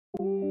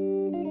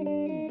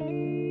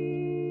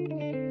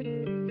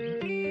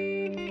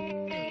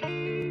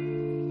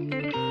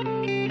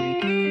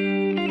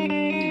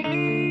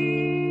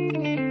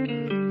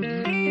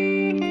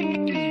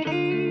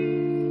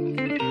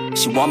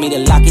Want me to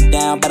lock it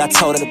down, but I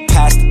told her to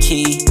pass the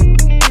key.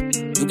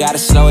 You gotta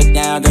slow it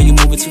down, girl, you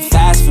moving too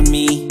fast for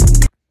me.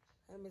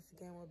 Hey, Miss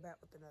Again, we're back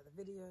with another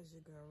video. It's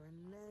your girl,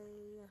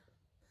 Renee.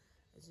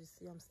 As you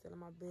see, I'm still in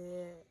my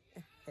bed.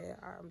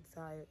 I'm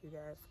tired, you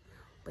guys.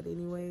 But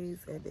anyways,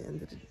 at the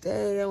end of the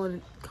day, I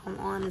want to come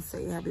on and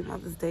say Happy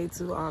Mother's Day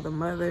to all the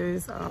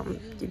mothers.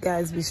 You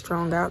guys be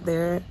strong out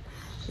there.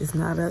 It's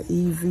not an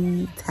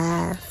easy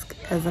task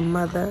as a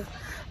mother.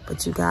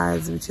 But you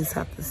guys, we just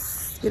have to,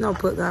 you know,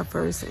 put God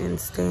first and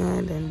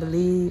stand and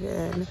believe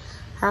and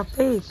have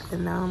faith.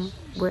 And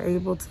we're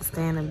able to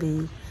stand and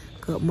be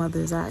good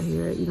mothers out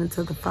here, even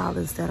to the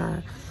fathers that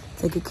are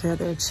taking care of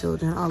their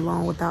children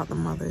along without the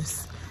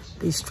mothers.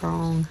 Be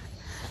strong.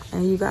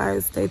 And you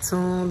guys, stay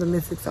tuned. The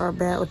Mystics are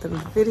back with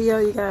another video,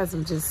 you guys.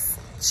 I'm just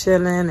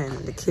chilling and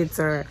the kids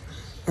are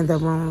in their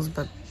rooms,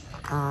 but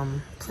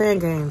playing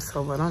games.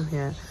 So, but I'm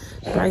here.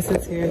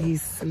 Bryson's here.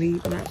 He's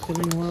asleep, not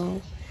feeling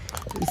well.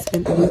 We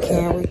spent the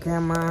weekend with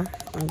grandma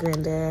and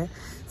granddad.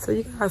 So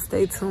you guys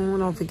stay tuned.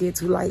 Don't forget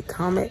to like,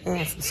 comment,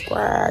 and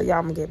subscribe. Y'all,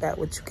 I'm gonna get back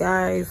with you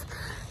guys.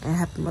 And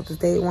Happy Mother's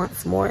Day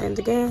once more and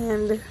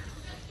again.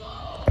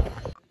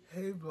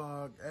 Hey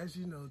vlog, as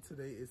you know,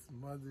 today is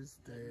Mother's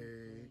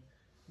Day.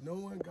 No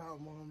one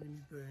got mom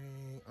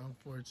anything,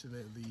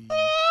 unfortunately.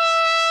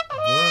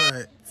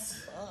 But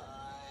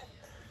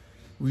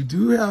we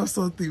do have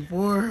something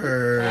for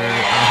her.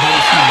 I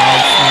hope she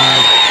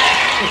likes it.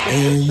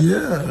 And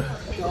yeah.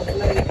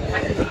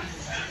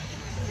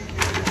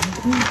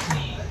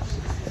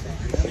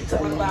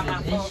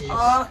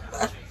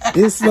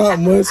 It's not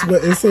much,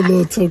 but it's a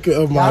little token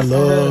of my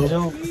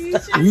love.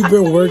 We've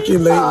been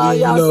working lately,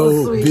 you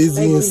know, so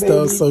busy and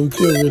stuff, so we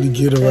couldn't really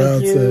get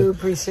around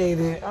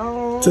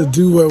to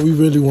do what we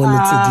really wanted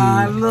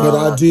to do. But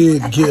I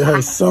did get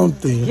her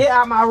something. Get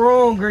out my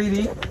room,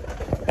 Greedy.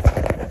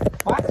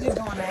 Why did you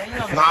doing that? You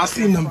know, now, I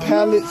seen them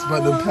pallets,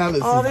 but the pallets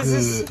is good. This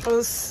is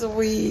so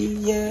sweet.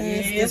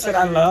 Yes, that's what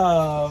I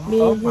love. Me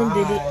and him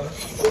did it.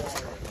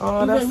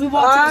 Oh, that's we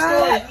watched the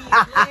story.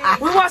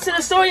 We watched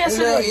the story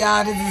yesterday.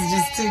 Y'all, this is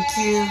just too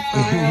cute.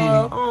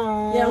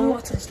 Yeah, we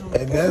watched the story.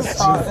 And that's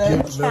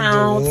just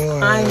counts.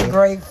 I'm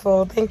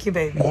grateful. Thank you,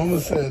 baby. Mama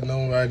said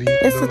nobody.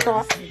 It's a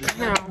thought.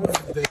 Counts.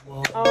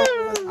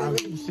 I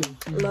appreciate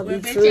you. Love you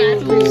too.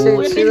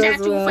 Appreciate you as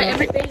well. For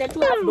everything that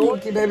you have done.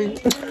 Thank you, baby.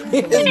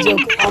 It's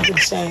joke off the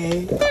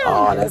chain.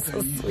 Oh, that's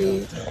so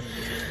sweet.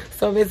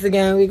 So, Miss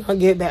Again, we're going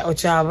to get back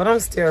with y'all, but I'm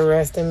still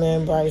resting,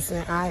 man,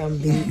 Bryson. I am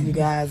beat, you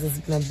guys. It's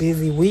been a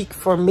busy week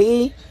for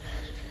me.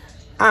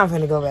 I'm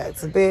going to go back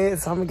to bed,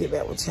 so I'm going to get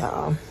back with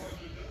y'all.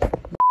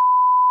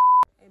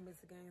 Hey,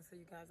 Miss Again, so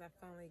you guys, I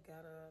finally got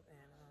up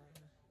and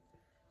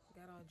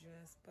got all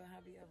dressed, but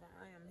however,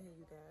 I am here,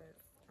 you guys.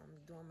 I'm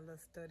doing my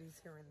little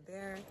studies here and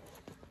there,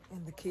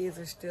 and the kids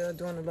are still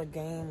doing a little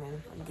game,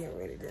 and I'm getting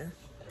ready to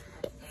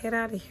head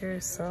out of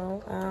here,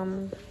 so,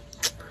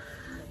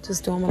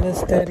 just doing my little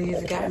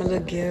studies. Got my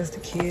little gifts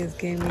the kids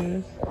gave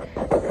me.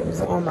 It was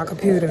on my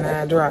computer and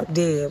I dropped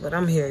dead, but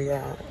I'm here,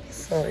 y'all.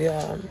 So,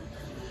 y'all,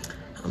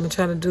 I'm going to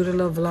try to do the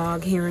little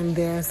vlog here and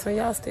there. So,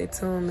 y'all stay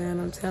tuned, man.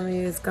 I'm telling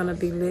you, it's going to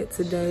be lit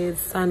today. It's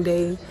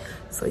Sunday.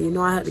 So, you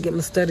know, I had to get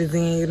my studies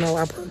in. You know,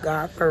 I put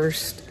God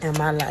first in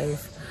my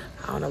life.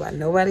 I don't know about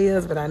nobody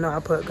else, but I know I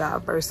put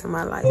God first in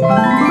my life.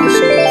 I should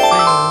do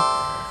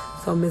the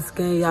same. So, Miss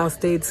Gang, y'all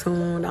stay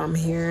tuned. I'm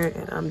here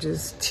and I'm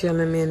just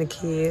chilling, me and the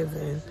kids,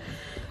 and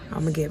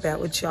I'm gonna get back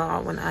with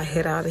y'all when I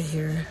head out of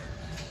here.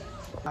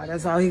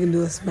 That's all he can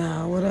do is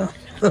smile. What up?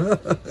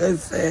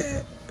 That's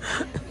sad.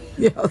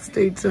 Y'all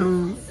stay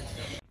tuned.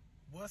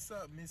 What's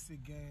up, Missy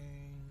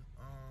Gang?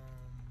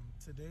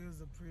 Today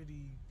was a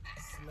pretty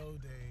slow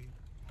day.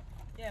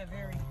 Yeah,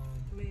 very.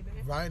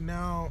 Right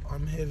now,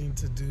 I'm heading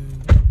to do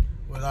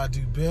what I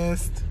do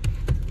best.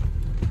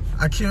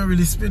 I can't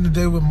really spend the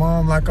day with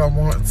mom like I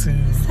want to.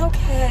 It's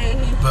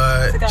okay.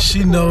 But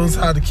she knows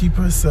how to keep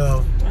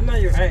herself. I know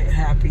you're right.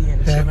 Happy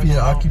and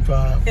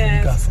occupied.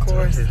 Yes, of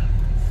course.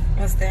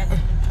 What's that?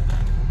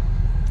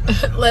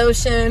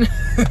 Lotion.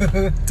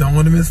 Don't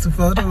want to miss the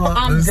photo.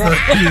 I'm done.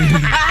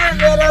 I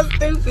know that's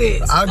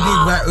stupid. I'll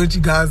get back with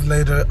you guys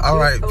later. All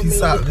right,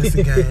 peace out, Miss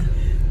Again.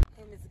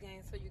 Hey, Miss Again.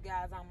 So you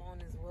guys, I'm on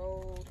this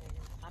road,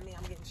 and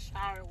I'm getting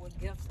showered with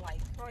gifts like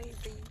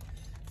crazy.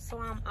 So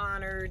I'm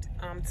honored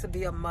to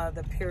be a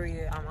mother,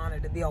 period. I'm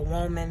honored to be a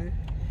woman,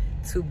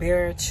 to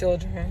bear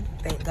children.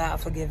 Thank God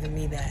for giving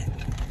me that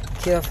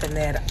gift and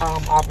that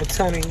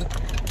opportunity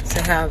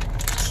to have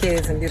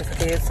kids and beautiful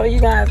kids. So you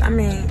guys, I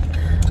mean,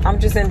 I'm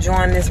just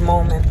enjoying this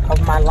moment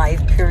of my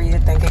life,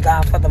 period. Thanking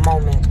God for the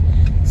moment.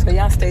 So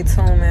y'all stay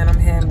tuned, man. I'm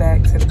heading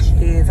back to the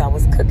kids. I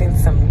was cooking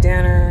some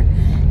dinner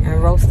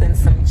and roasting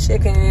some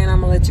chicken.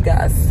 I'm gonna let you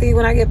guys see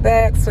when I get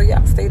back. So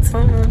y'all stay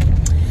tuned.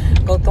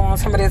 Go throw on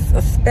some of this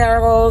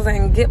asparagus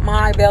and get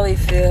my belly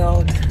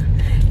filled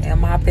and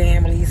my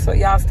family. So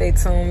y'all stay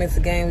tuned. Miss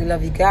Again, we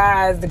love you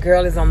guys. The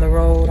girl is on the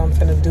road. I'm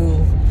finna do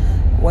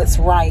what's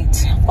right.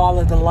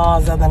 Follow the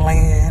laws of the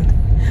land.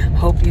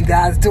 Hope you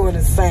guys doing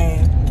the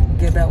same.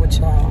 Get back with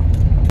y'all.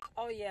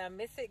 Oh yeah,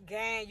 Miss It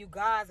Gang, you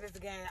guys, Miss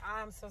It Gang,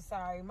 I'm so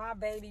sorry. My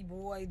baby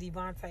boy,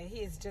 Devontae, he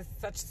is just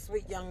such a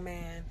sweet young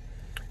man.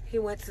 He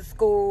went to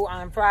school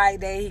on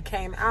Friday. He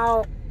came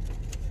out,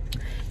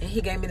 and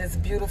he gave me this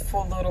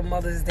beautiful little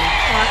Mother's Day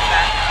card.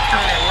 I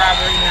found it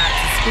robbery not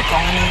to speak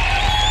on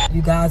it.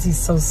 You guys, he's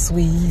so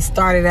sweet. He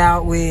started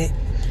out with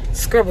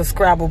Scribble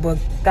Scrabble, but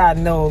God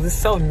knows, it's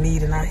so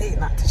neat, and I hate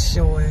not to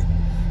show it.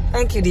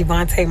 Thank you,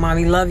 Devontae,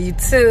 mommy. Love you,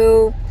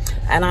 too.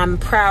 And I'm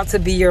proud to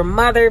be your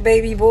mother,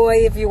 baby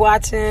boy, if you're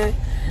watching.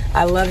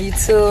 I love you,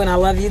 too, and I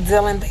love you,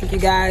 Dylan. Thank you,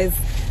 guys,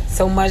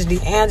 so much.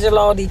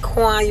 D'Angelo,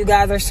 Dequan, you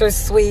guys are so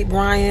sweet.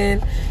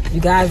 Brian, you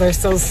guys are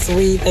so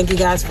sweet. Thank you,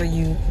 guys, for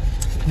you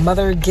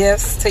mother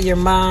gifts to your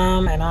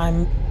mom, and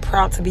I'm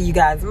proud to be you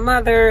guys'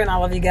 mother, and I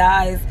love you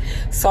guys.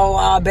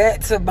 So,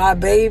 back to my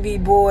baby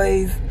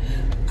boys.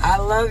 I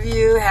love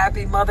you.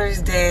 Happy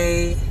Mother's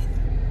Day.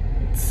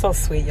 So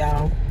sweet,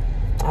 y'all.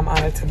 I'm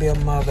honored to be a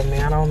mother,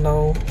 man. I don't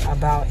know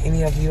about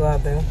any of you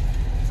other.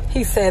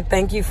 He said,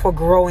 thank you for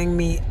growing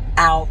me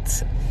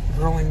out,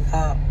 growing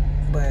up.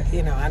 But,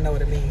 you know, I know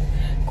what I mean.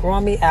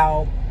 Growing me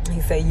out. He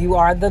said, you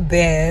are the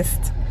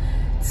best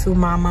to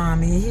my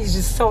mommy. He's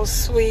just so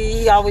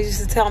sweet. He always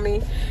used to tell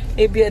me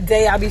it'd be a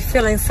day I'd be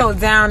feeling so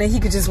down, and he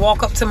could just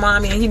walk up to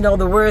mommy and he know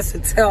the words to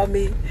tell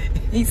me.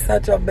 He's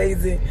such an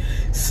amazing,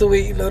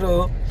 sweet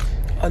little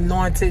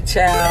anointed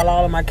child.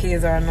 All of my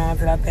kids are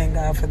anointed. I thank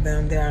God for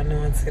them. They're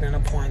anointed and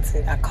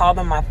appointed. I call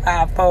them my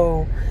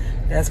fivefold.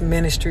 That's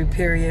ministry,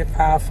 period.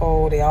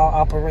 Fivefold. They all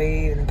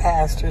operate in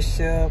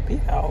pastorship. You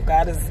know,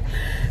 God is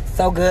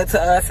so good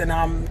to us, and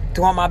I'm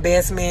doing my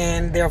best,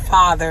 man, their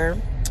father,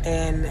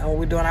 and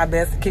we're doing our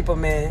best to keep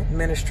them in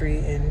ministry.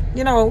 And,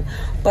 you know,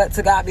 but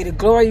to God be the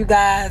glory, you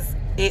guys.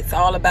 It's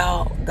all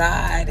about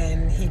God,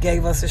 and he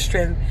gave us the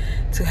strength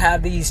to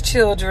have these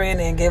children,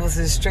 and gave us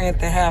the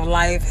strength to have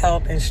life,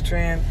 health, and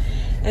strength.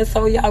 And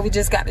so, y'all, we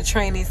just got to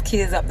train these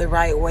kids up the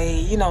right way,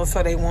 you know,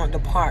 so they won't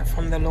depart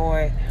from the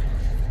Lord.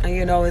 And,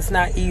 you know, it's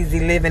not easy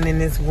living in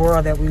this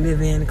world that we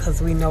live in,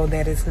 because we know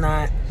that it's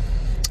not,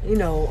 you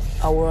know,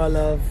 a world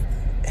of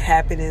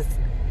happiness,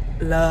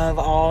 love,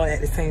 all at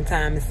the same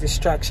time. It's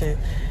destruction.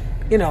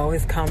 You know,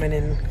 it's coming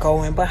and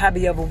going. But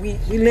however we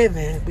live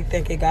in, we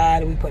thanking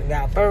God, and we put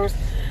God first.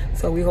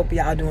 So we hope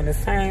y'all doing the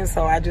same.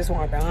 So I just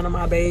want to honor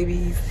my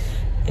babies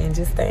and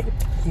just thank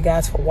you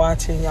guys for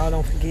watching. Y'all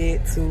don't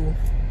forget to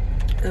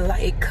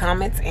like,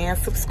 comment, and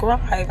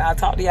subscribe. I'll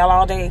talk to y'all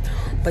all day.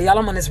 But y'all,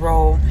 I'm on this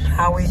roll.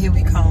 Highway, here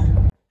we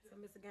come. So,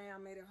 Mr. Gang, I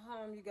made it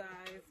home, you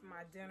guys.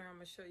 My dinner, I'm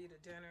going to show you the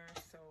dinner.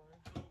 So,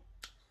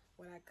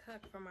 what I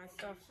cooked for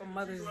myself for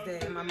Mother's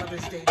Day, my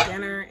Mother's Day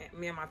dinner,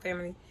 me and my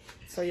family.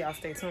 So y'all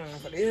stay tuned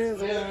for this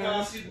one.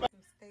 Some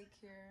steak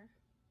here,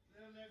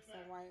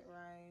 some white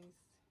rice,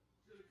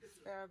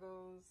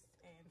 asparagus,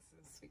 and some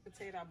sweet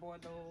potato. I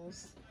boiled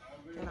those.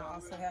 And I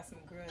also have some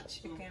grilled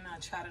chicken. I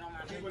tried it on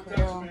my new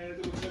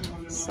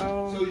grill.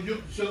 So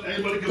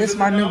this is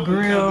my new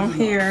grill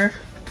here.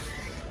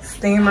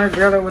 Steamer,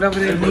 grill, or whatever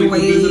the new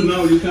wave.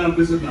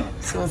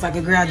 So it's like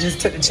a grill. I just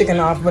took the chicken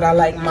off, but I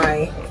like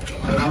my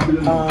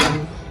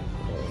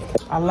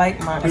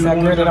as I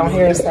grilled it on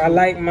here, so I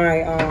like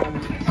my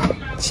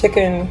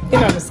chicken, you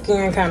know, the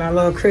skin kind of a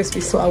little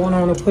crispy, so I went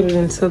on to put it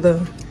in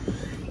the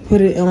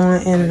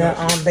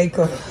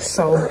baker.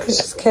 So it's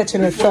just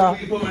catching us up,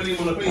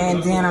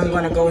 and then I'm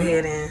gonna go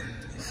ahead and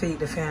feed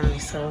the family.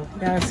 So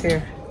guys,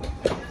 here.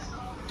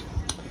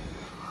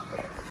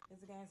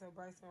 It's again, so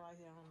Bryson right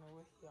here, I don't know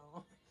what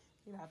y'all.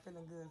 He's not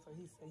feeling good, so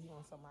he said he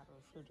wants something out of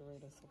the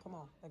refrigerator. So come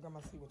on, let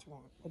grandma see what you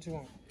want. What you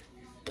want?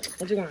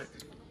 What you want?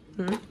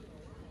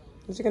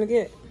 What you gonna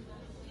get?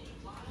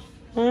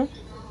 So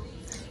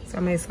I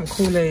made some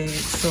Kool-Aid,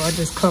 so I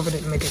just covered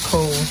it and make it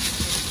cold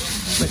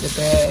with the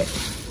bag.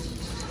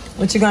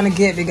 What you gonna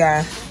get, big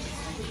guy?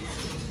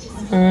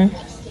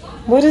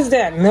 What is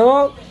that?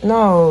 Milk?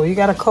 No, you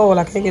got a cold.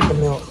 I can't get the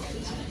milk.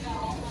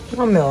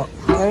 No milk,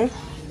 okay?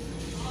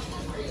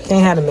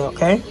 Can't have the milk,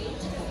 okay?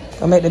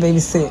 Don't make the baby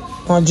sick.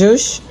 Want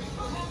juice?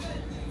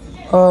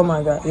 Oh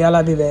my God, y'all,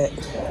 I'll be back.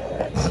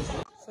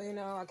 So, you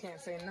know, I can't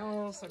say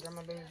no, so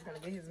grandma baby's gonna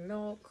get his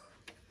milk.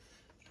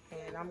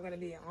 And I'm gonna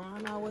be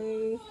on my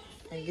way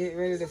and get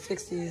ready to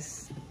fix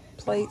these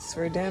plates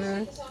for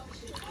dinner.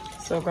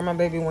 So grandma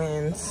baby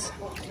wins.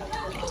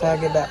 So I'll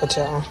get back with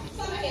y'all.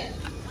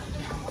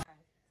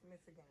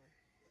 Miss again.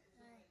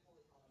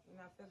 You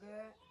not feel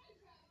good?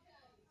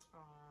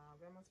 Aw,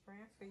 grandma's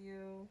praying for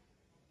you.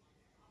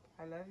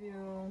 I love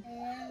you.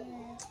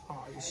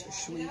 Oh, you're so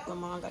sweet.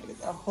 Come on, gotta get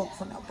that hook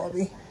from that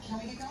puppy.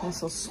 I'm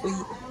so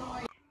sweet.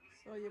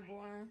 So your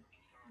boy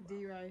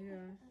D right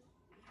here,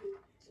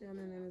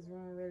 chilling in his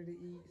room, ready to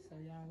eat. So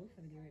y'all, we're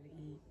gonna get ready to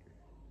eat.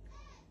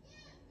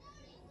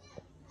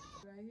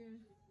 Right here.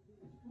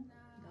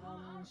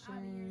 Darling,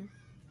 Shane,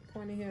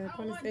 Quinny here.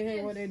 Quinny say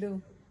hey, what they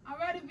do? I'm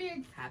ready,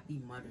 big. Happy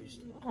Mother's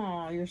Day.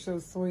 Oh, you're so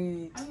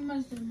sweet. Happy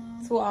Mother's Day,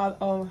 Mom. To all,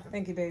 oh,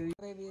 thank you, baby.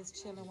 Baby is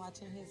chilling,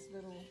 watching his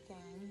little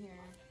game here.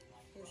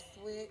 His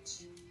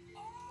Switch.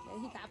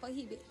 He got for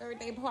his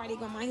birthday party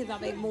going on. He's our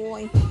big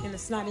boy in the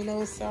snotty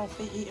nose self.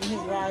 He eating his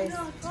rice.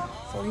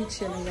 So he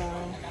chilling,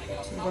 y'all.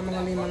 I'm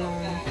gonna leave him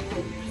alone.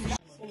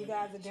 So you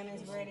guys, the dinner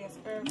is ready.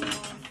 Asparagus,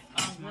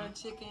 grilled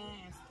chicken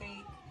and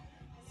steak,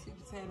 sweet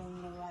potato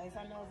and the rice.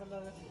 I know it's a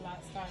little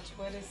light starch,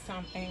 but it's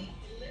something.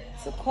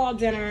 It's a call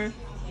dinner.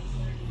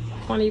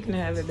 Connie, you can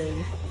have it,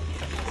 baby.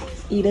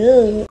 Eat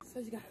up. So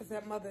you guys,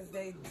 that Mother's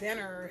Day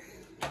dinner.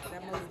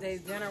 That Mother's Day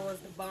dinner was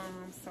the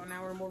bomb. So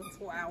now we're moving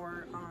to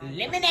our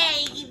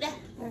lemonade.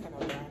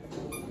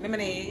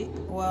 Lemonade.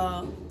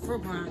 Well,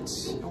 fruit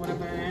punch or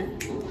whatever.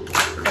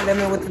 So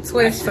lemon with the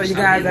twist. So you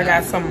guys, I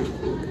got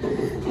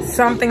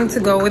something to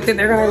go with it.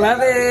 They're gonna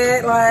love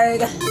it.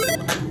 Like,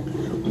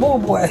 oh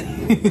boy.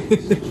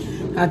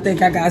 I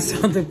think I got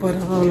something put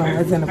on. Like,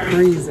 it's in the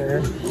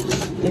freezer.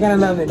 They're gonna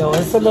love it though.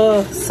 It's a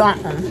little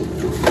something.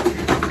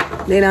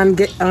 They done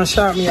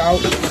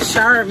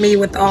showered me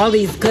with all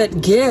these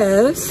good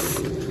gifts,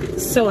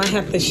 so I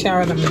have to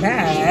shower them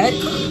back.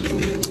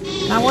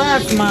 Now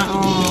where's my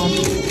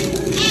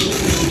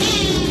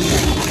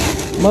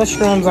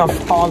mushrooms are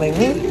falling.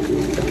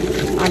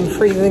 I'm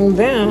freezing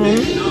them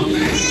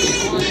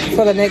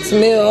for the next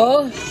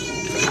meal.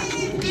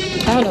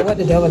 I don't know what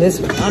the devil is.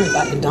 I'm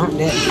about to dump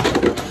that.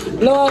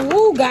 Lord,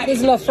 who got this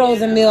little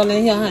frozen meal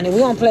in here, honey? We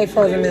don't play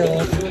frozen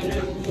meals.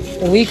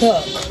 We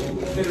cook.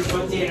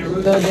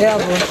 The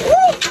devil.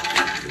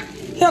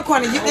 Woo! Here,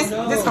 Connie,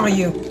 this on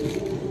you.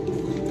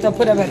 So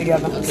put that back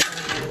together.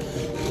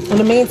 In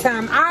the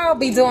meantime, I'll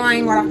be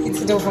doing what I need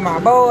to do for my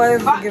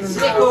boys. Give them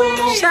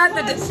shut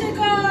the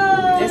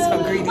It's for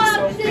greedy.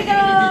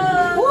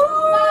 Woo!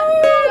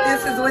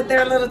 This is with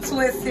their little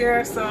twist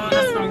here, so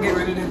that's what I'm getting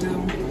ready to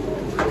do.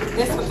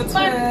 This with the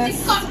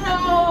twist.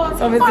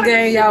 So, Mr.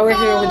 Gang, y'all, we're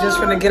here. We're just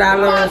trying to get our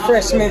little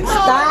refreshment.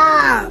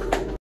 Stop!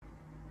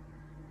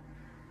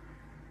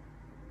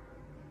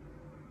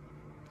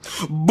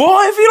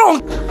 Boy, if you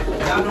don't...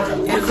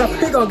 So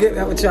we gonna get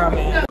that with y'all,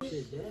 man.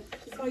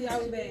 So y'all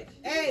we back.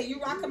 Hey, you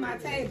rocking my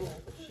table.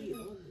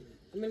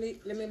 Let me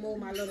move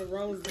my little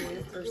rose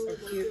in. They're so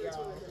cute,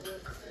 y'all.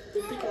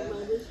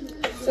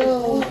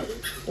 So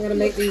I'm gonna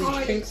make these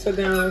drinks for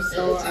them.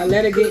 So I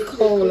let it get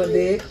cold a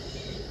bit.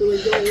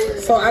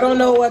 So I don't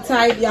know what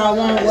type y'all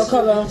want. What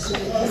color?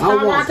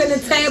 I'm rocking the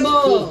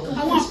table.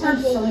 I want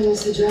purple.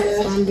 So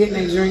I'm getting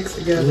the drinks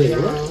together,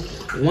 y'all.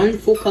 1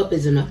 full cup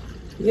is enough.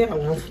 Yeah,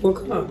 1 full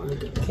cup.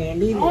 Can't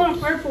beat it. I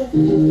want purple.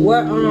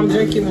 What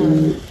drink you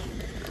want?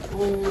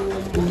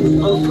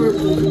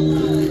 Purple.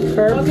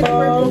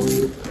 Purple.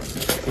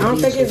 I don't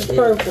think it's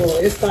purple.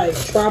 It's like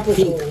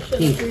tropical.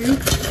 Pink.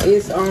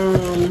 It's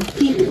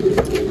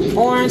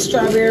orange,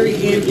 strawberry,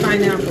 and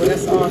pineapple.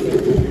 That's all here.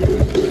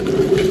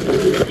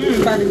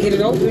 If I can get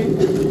it open.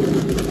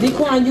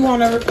 Dequan, you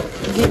wanna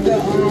give the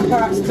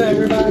pops to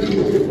everybody?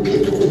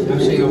 I'll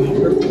show y'all my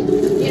purple.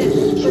 Yes,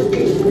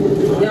 purple.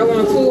 Y'all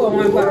want 2 or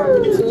 1 pop?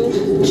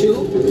 2? 2.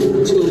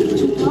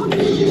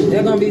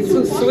 They're gonna be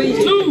too sweet. 2.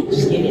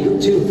 Yeah,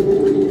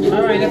 2.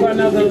 All right, there's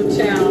another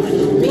child.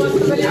 You want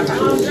somebody else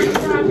drink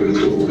from?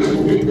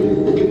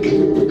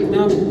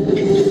 No.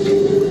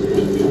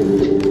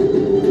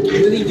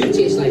 Really do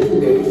taste like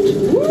blueberry.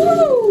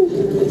 Woo!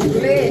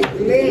 Lit.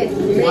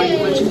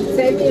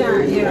 Take me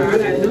out. Yeah, I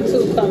got them 2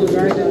 colors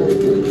right there.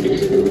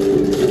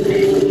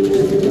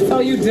 So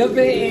you dip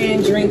it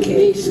and drink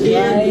it,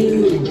 right?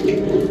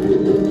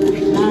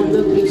 Mom,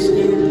 look, they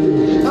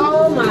scared.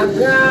 Oh my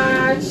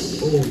gosh.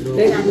 Oh, no.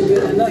 They got me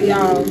good. Look,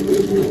 y'all.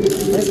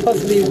 It's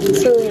supposed to be 2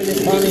 and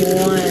it's only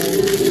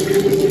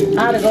 1. I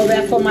had to go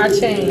back for my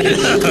change.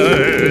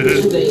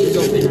 2 days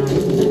open now.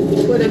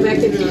 Put it back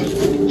in the...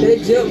 They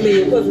jumped me.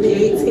 It's supposed to be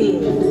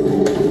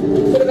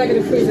 18. Put it back in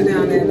the freezer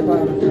down there at the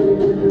bottom.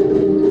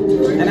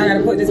 And I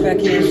gotta put this back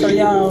in. So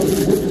y'all, I'm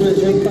gonna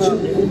drink up.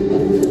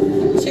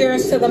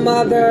 Cheers to the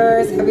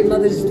mothers. Happy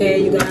Mother's Day,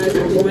 you guys.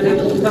 I'm going out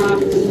with the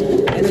pop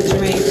and a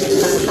drink.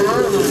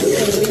 You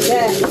can't beat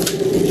that.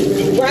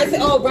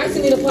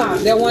 Bryson need a pop.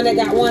 That one that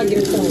got 1, give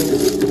it to him.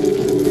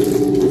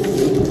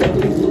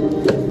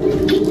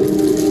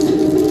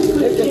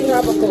 It's a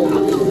tropical.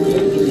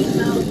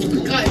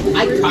 I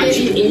caught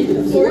you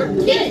in 4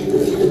 days.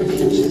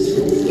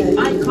 I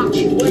caught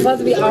you. It's supposed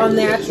to be all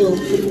natural.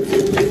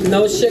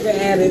 No sugar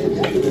added.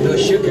 No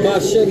sugar.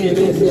 But sugar in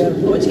this,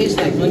 yeah. Oh, it tastes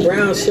like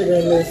Brown sugar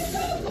in this.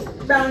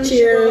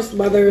 Cheers,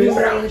 mothers.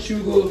 brown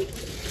sugar. You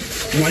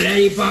want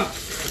lollipop?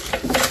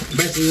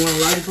 Bessie, you want a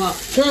lollipop?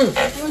 I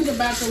want the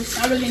bathroom.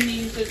 I really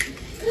need it.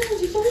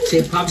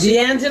 Say pop.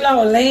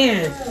 D'Angelo,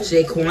 Land.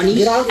 Say corny.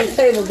 Get off the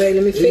table, baby.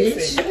 Let me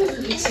fix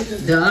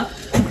it. The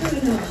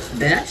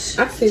best.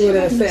 I see where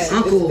that's at.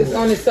 Uncle. It's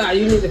on the side.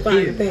 You need to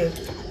find the thing.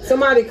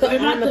 Somebody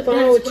on the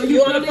phone with you.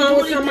 You on the phone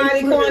with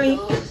somebody, Corny?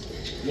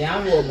 Yeah,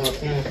 I'm with my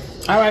phone.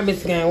 All right,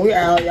 Mr. Gang. We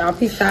out, y'all.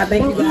 Peace out.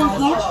 Thank you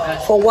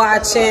guys for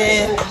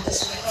watching.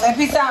 Say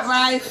peace out,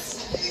 Bryce.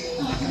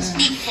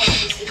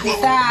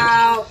 Peace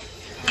out.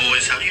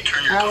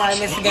 All right,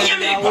 Mr.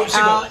 Gang. Y'all, we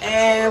out.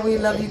 And we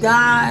love you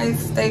guys.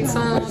 Stay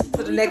tuned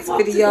to the next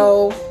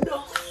video.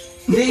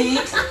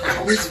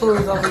 These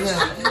food is over here.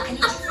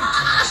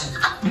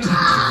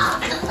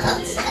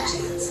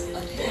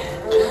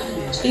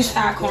 East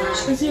Side Corner.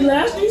 Is he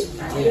laughing?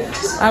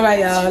 All right,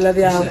 y'all. Love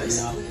y'all.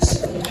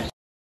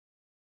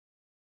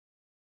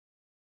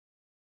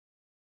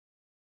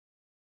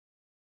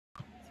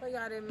 So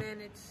y'all, they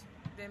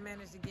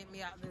managed to get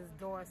me out this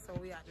door. So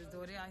we out this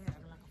door. They out here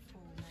acting like a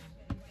fool, man.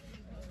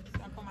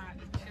 So I come out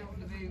to chill with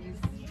the babies.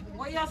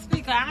 What y'all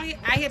speaker? I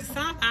hear the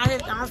song. I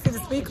don't see the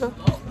speaker.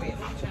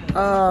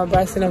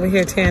 Bryson over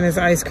here tearing his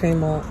ice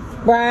cream up.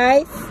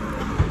 Bryce,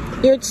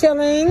 you're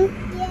chilling?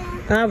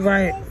 Yeah. All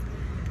right.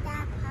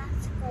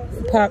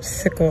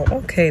 Popsicle.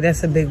 Okay,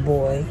 that's a big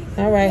boy.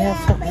 All right, have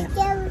fun.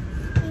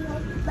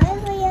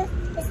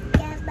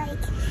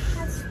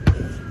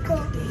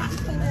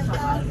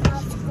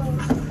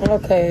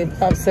 Okay,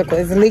 popsicle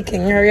is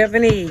leaking. Hurry up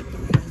and eat.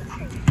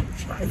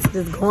 It's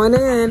just going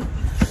in.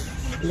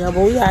 Yeah,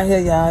 but we out here,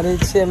 y'all. They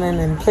chilling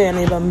and playing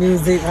their little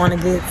music. Want to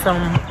get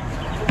some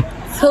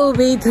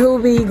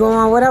Tubi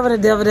going. Whatever the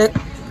devil that.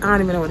 I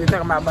don't even know what they're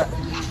talking about, but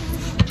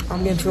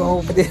I'm getting too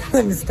old for this.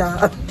 Let me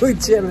stop. We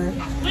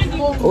chilling.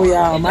 Oh,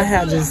 y'all, my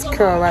hair just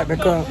curled right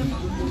back up.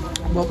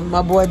 But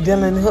my boy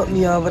Dylan hooked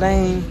me up, but I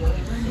ain't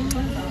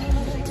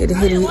get the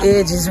hitty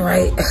edges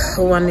right.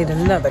 Oh, I need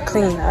another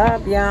clean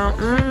up, y'all.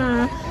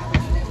 I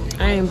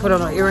ain't put on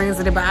no earrings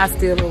in it, but I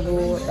still look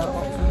good,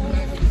 y'all.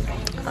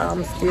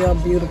 I'm still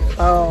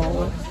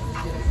beautiful.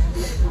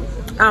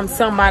 I'm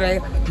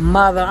somebody's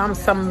mother. I'm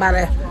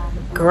somebody's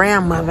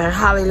grandmother.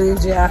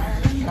 Hallelujah.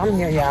 I'm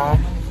here, y'all.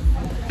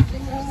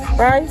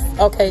 Right?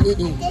 Okay,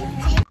 eat.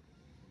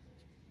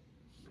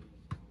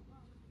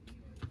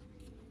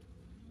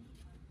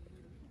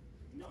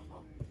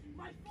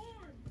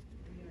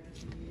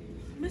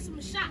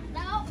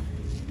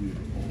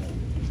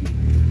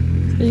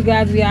 So you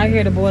guys, we out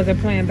here. The boys are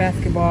playing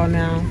basketball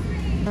now.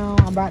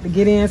 I'm about to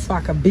get in so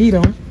I can beat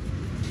them.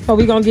 So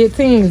we gonna get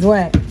teams,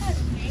 what?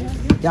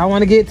 Y'all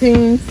wanna get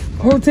teams?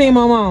 Who team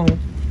I'm on?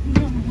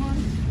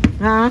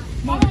 Huh?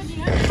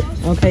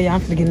 Okay, y'all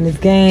finna get in this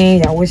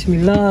game. Y'all wish me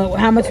luck.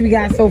 How much we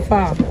got so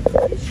far?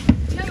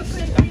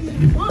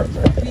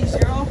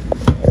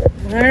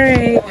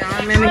 Alright,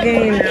 I'm in the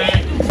game now.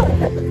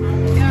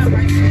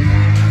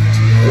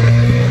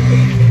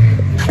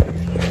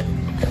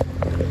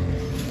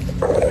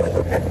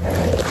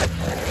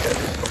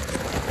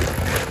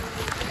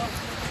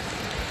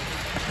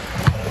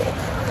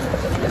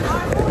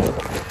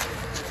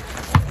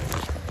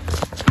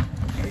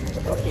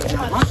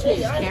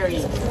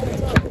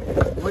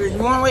 You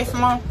want away from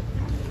home?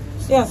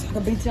 Yes, I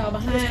can beat y'all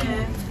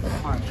behind.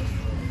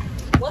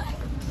 What?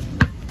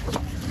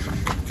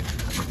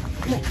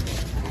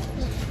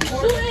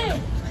 Shoot him!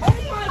 Oh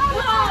my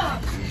God!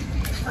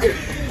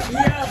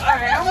 Yeah,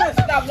 alright, I'm gonna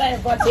stop laughing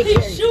if I take care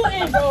of He's you.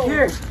 shooting, bro.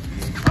 Here.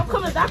 I'm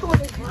coming back on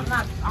this.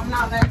 I'm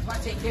not laughing if I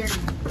take care of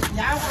you.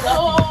 Y'all selfish.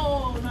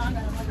 Oh, no, I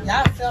got it.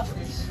 Y'all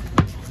selfish.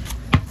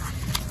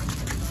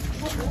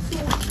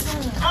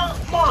 Oh,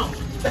 Mom.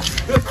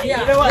 Yeah,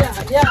 You know what?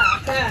 yeah, I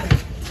got it.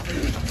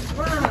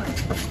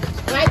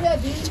 Right there,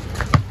 dude.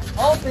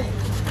 Open.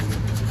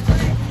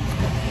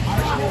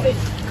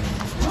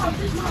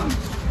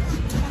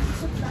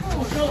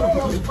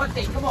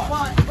 Birthday, come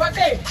on.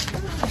 Birthday.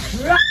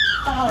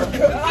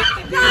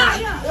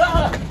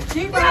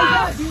 Keep right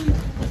here, dude.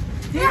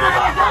 Keep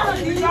right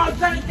here. You all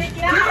trying to take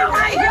it out. Keep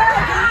right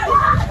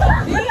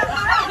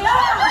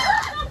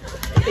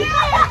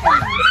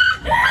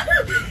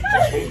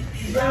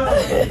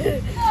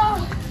here.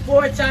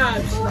 4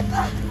 times.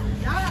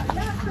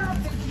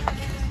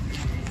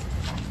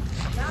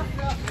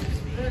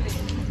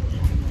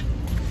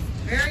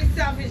 Very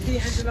selfish,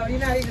 D'Angelo. You're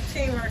not even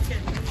team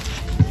working.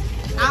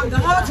 The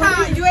whole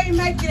time you ain't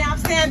making it, I'm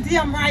saying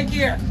them right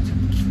here.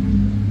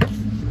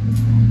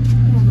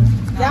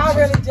 Y'all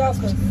really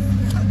jokers.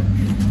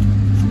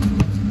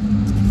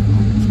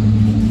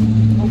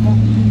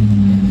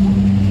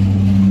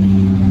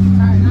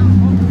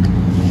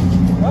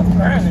 What's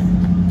burning?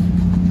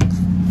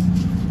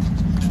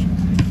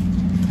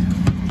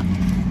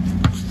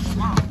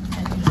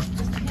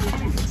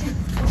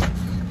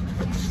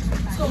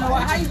 So,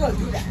 how you gonna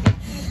do that?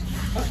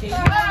 Okay, you're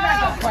not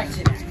gonna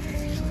question that.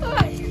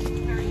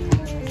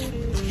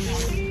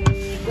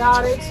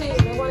 Y'all, they cheat.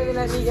 They won't even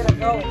let me get a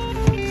go.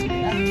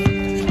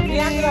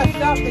 D'Angelo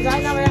stuff, because I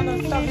never had no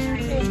stuff in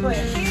team play.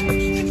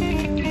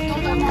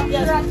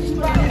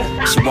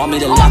 She want me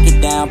to lock it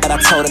down, but I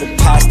told her to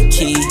pass the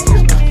key.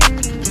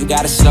 You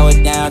gotta slow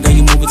it down, girl,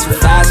 you moving too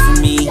fast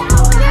for me.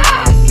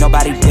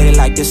 Nobody did it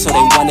like this, so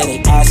they wonder,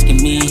 they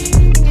asking me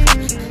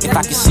if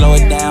I can slow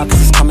it down,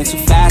 cause it's coming too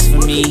fast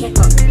for me.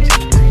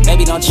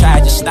 Baby, don't try,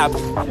 just stop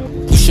it.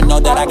 You should know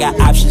that I got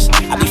options.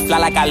 I be fly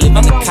like I live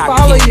in the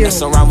cockpit.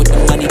 Mess around with the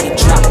money, the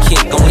drop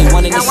kick. Only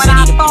one in the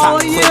city to pop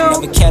quick.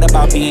 Never cared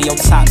about being your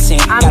top 10.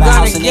 Got a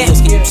house in the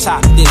hills, can you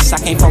top this? I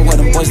came from where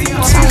the boys leave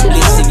you top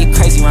this. It get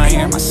crazy around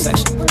here in my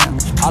section.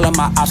 All of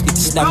my ops get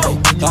to step up.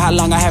 Know how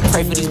long I have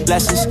prayed for these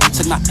blessings.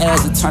 Took my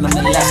L's and turned them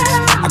to lessons.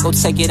 I go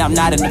take it, I'm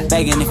not in the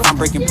begging. If I'm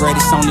breaking bread,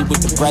 it's only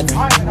with the brethren.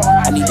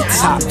 I need the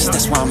top, cause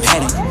that's where I'm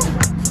heading.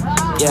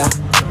 Yeah,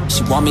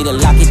 she want me to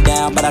lock it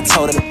down, but I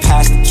told her to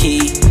pass the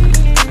key.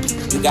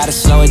 You gotta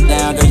slow it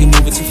down, girl, you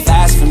moving too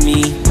fast for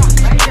me.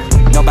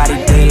 Nobody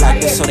did it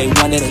like this, so they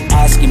wonder, they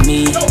asking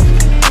me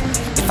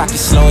if I can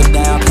slow it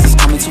down, cause it's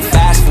coming too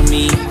fast for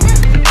me.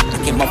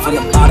 I came up from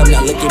the bottom,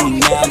 now look at me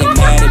now, they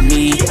mad at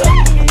me.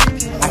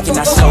 I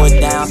cannot slow it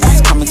down, cause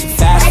it's coming too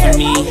fast for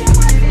me.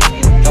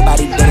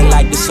 Nobody did it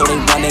like this, so they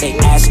wonder, they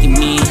asking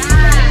me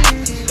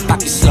if I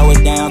can slow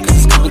it down,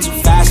 cause it's coming too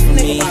fast for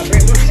me.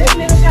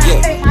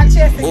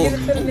 Yeah, ooh,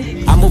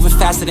 I'm moving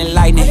faster than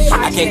lightning.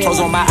 I can't close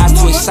on my eyes,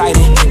 too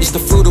excited. It's the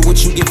fruit of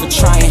what you get for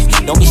trying.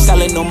 Don't be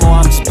selling no more,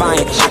 I'm just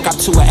buying. I got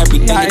two of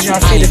everything that you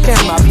eyeing.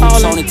 Put my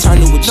boots on and turn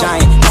to a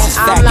giant. This is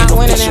fact, ain't no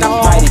fiction,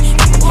 I'm writing.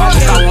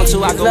 If I want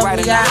to, I go right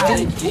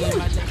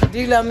it. Do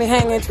you love me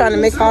hanging, trying to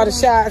make all the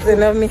shots, and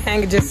love me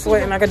hanging, just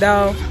sweating like a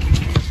dog?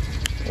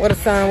 What a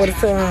son, what a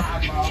son.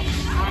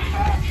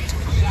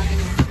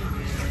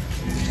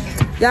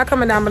 Y'all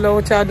comment down below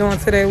what y'all doing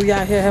today. We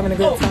out here having a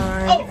good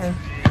time and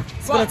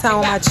spending time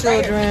with my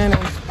children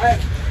and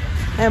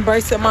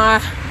embracing my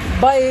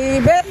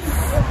baby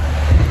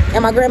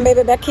and my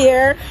grandbaby back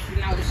here.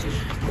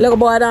 Little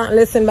boy don't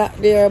listen back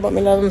there, but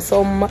me love him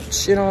so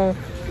much, you know.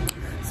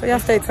 So y'all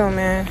stay tuned,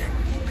 man.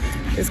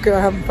 This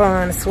girl having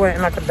fun,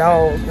 sweating like a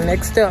dog.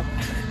 Next up,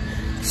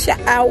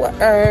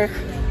 shower.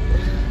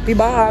 Be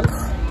back.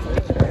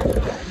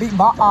 Be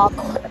back.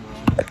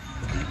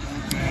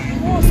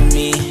 For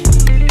me.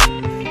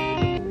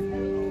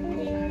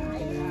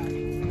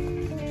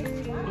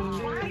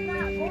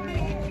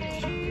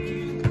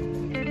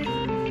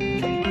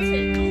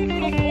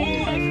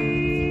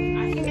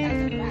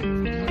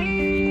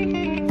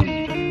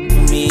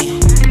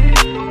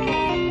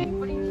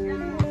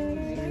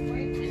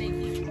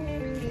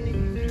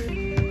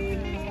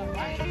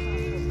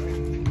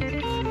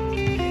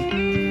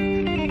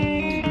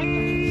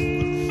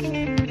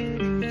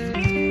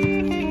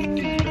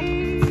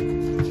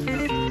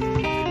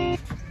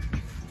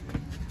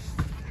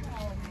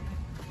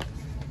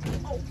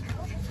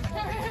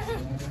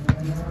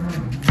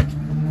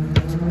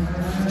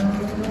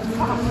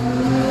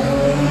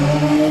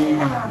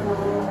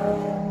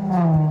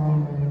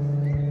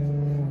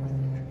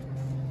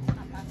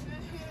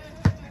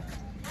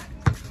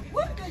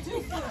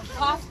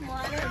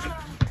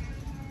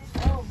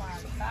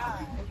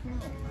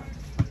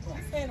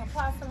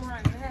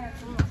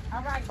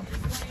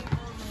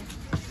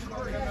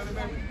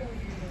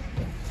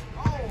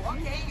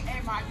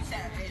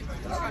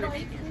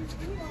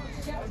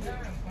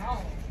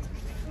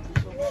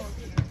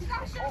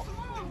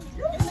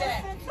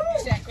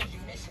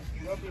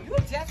 You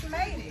just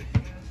made it.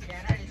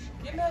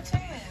 Give me a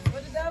chance.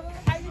 What the devil?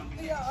 How you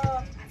feel?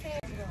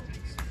 Hands go.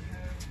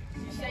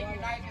 You say you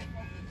like it?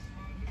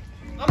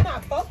 I'm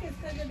not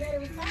focused because your daddy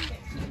was talking.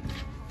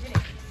 Get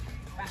it.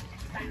 Back.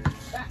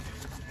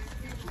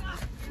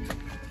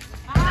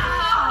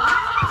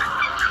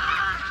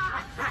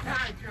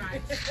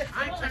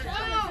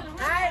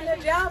 Hey, the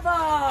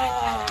devil.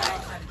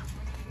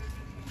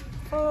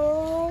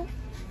 Oh.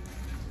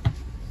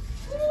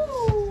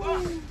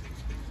 Ooh.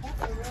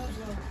 That's a real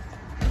joke.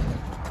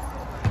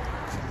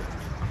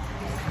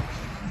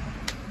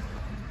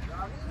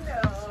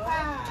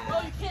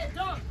 Oh, you can't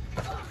dunk.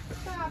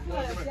 Stop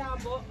plus,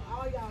 y'all,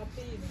 all y'all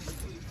thieving.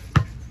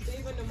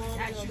 Thieving the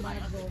moment of my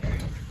goal.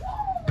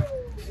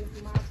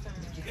 It's my turn.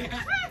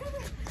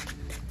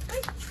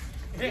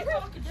 Hey,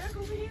 walk a deck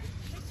over here.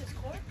 Fix this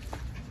court.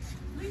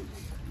 Leave.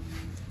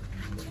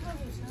 Get over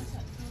here,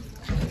 Snapchat.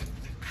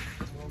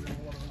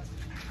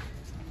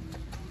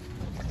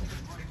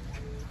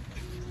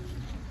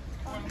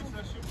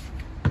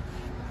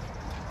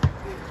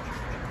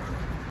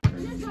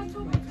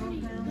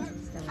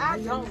 I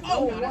don't know.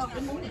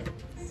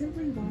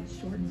 Simply watch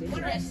short videos.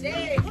 What I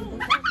say?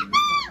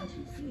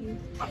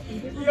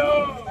 Yo!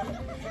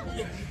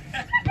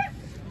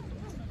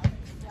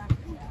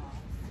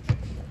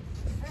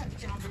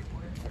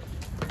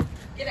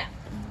 Get out.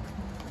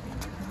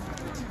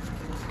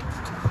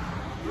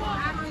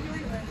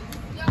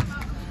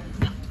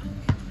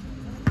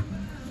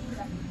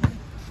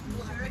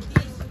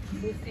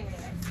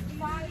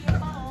 Fire.